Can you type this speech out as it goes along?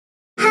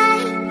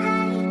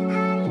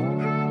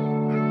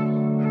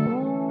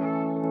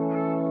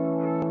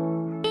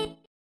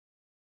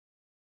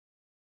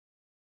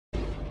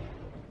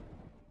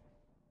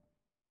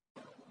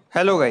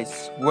Hello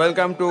guys,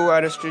 welcome to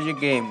our strategy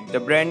game, the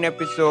brand new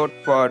episode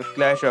for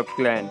Clash of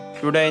Clans.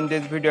 Today in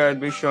this video I'll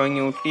be showing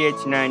you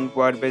th9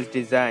 war base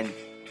design.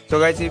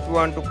 So guys, if you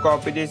want to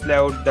copy this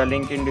layout, the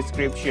link in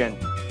description.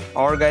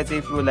 Or guys,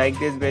 if you like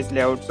this base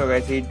layout, so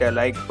guys hit the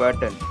like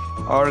button.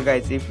 Or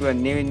guys, if you are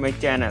new in my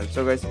channel,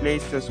 so guys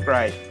please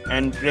subscribe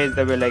and press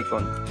the bell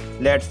icon.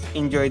 Let's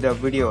enjoy the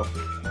video.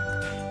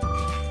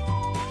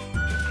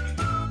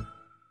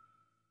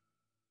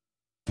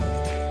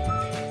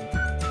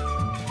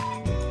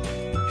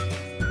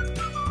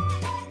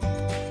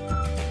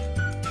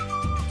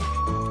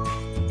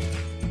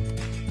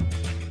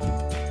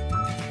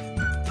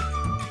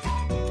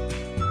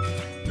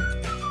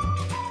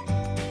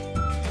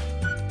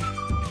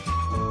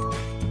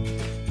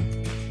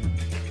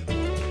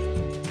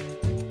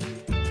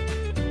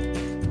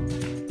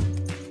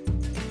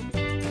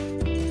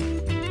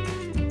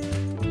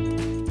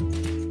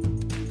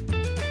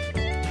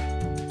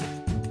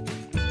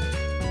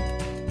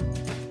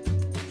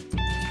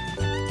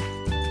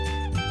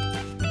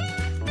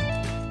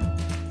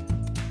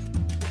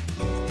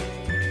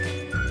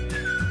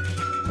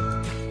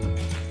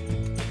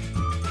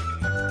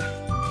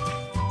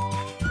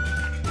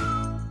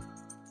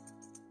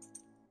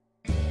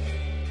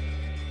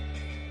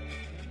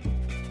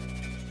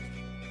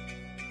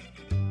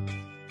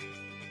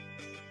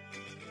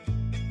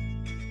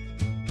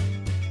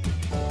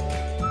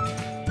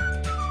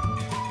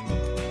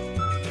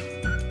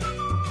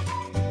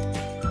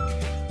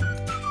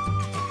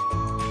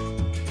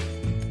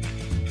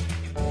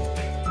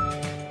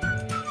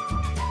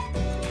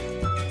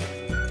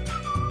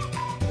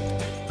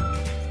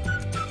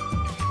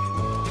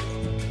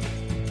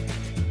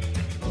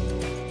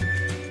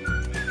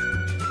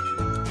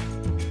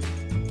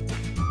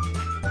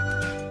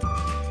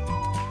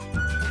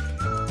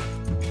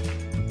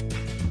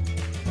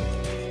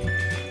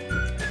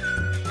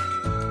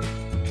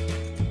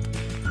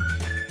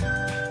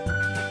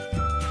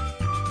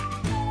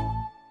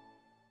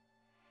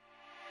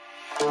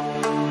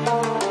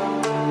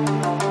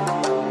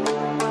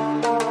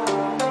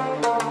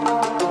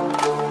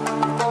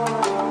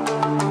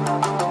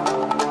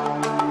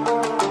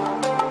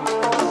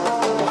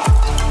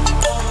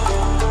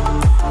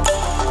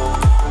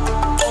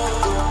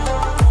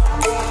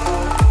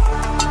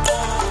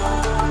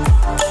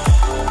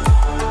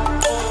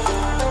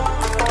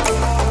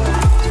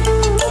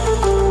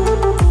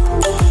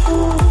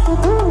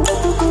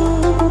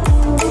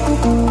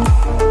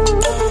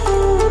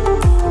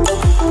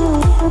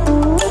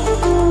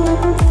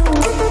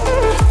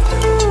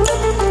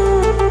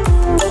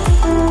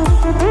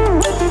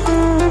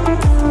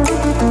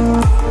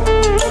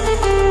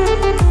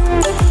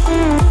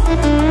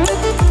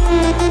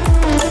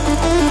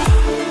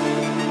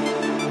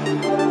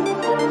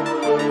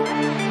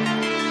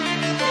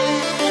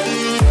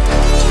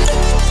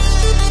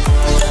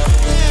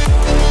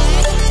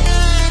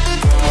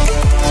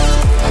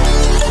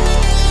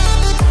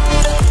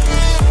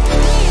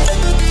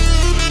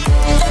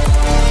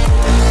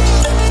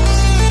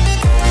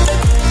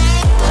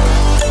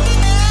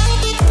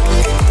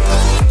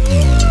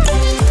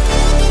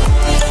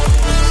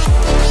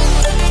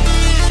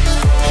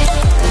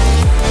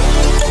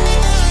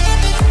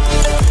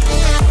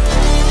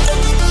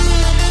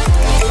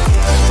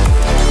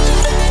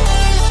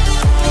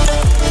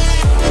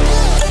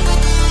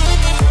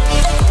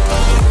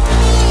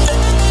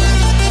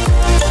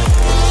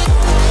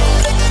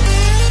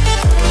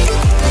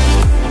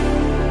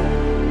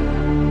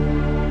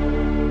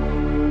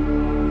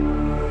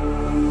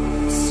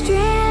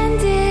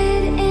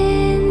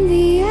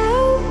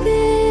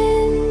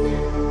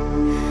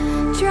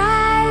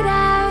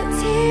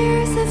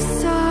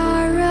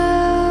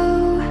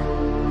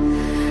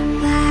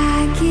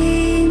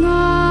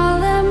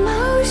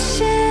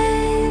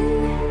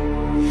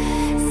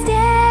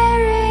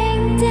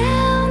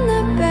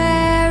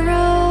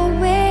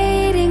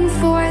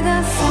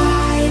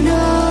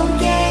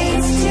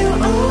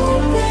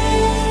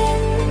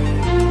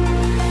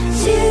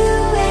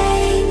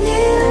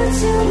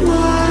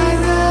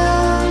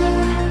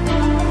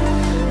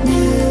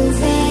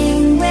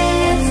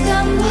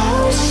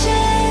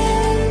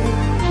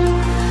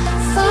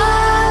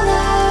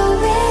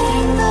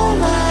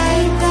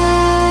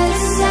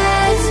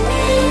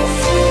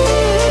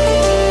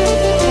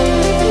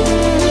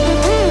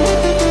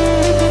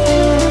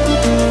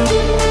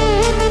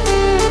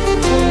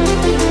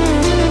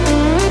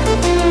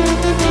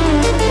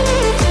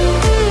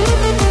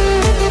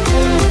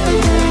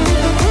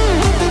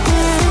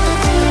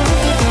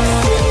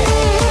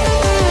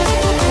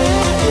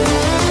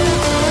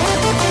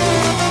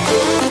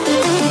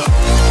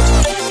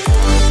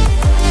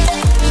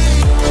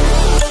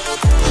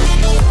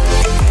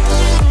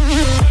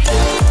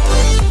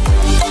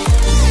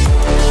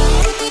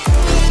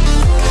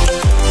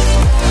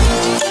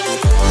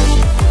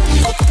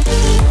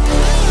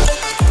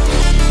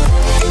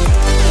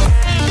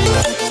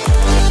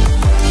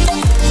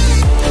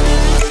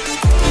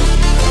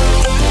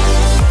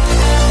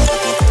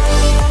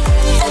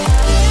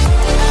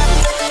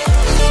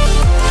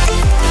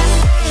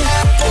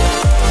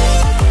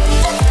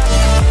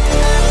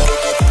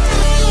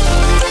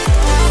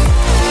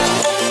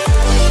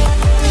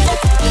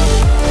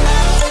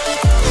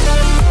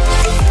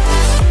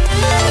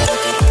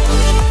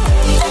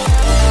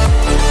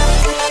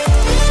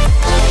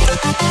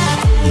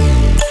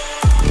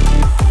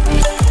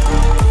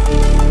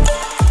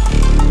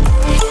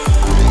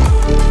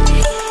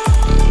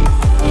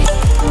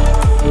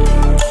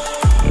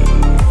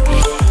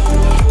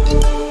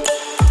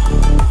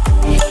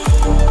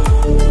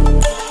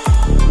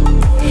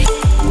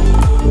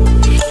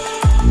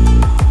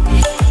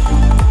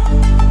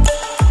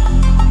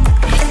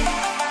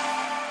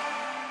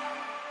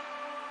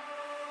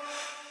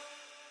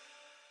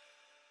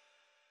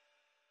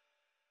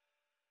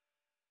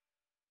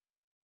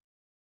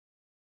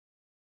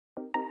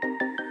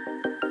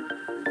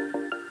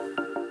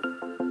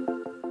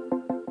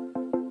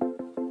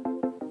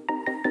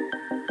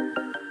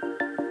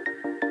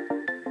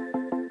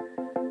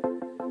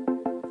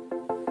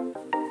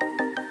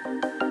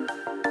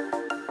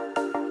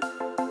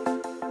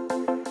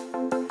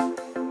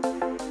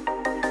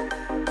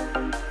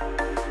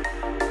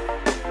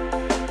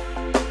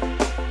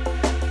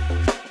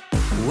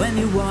 When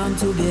you want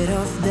to get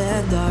off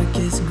the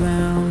darkest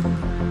ground,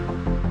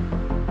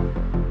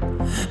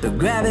 but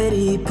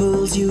gravity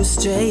pulls you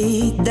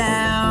straight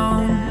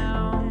down.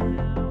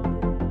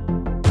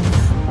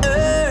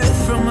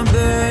 Earth from a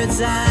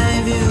bird's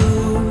eye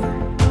view.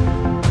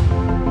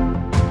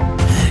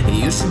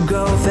 You should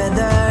grow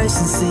feathers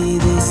and see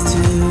this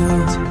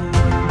too.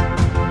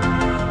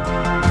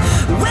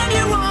 When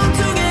you want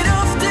to get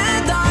off the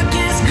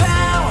darkest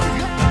ground,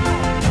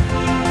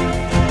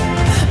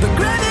 but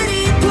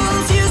gravity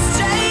pulls you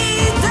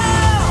straight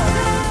down.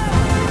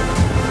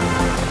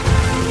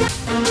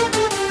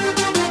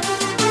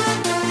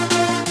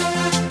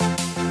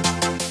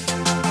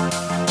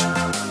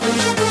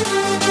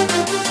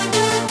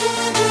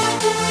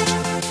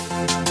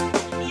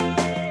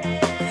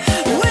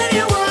 When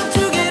you want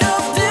to get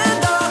off the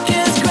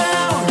darkest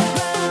ground,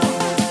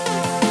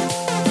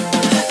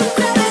 but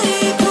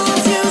gravity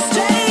pulls you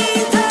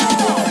straight down.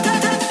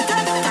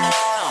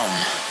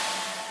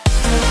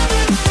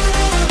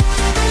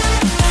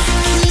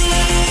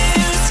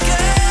 Clear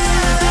sky.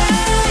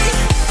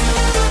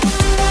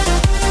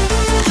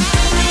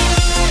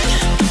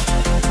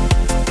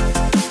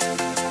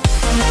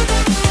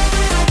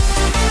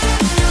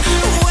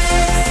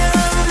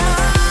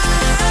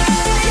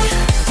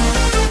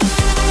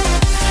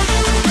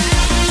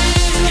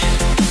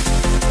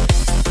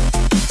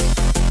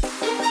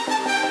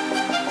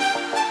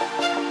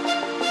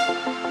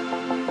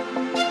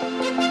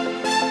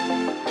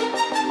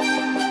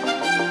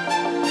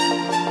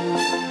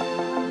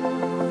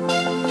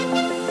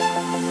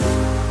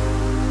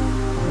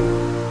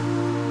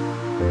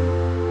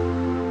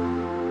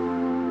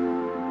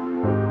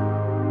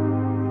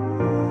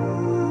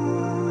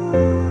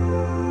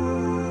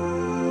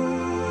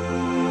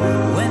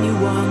 When you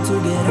want to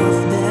get off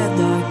the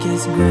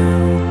darkest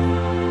ground,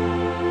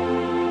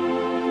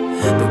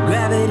 but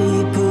gravity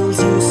pulls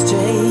you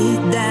straight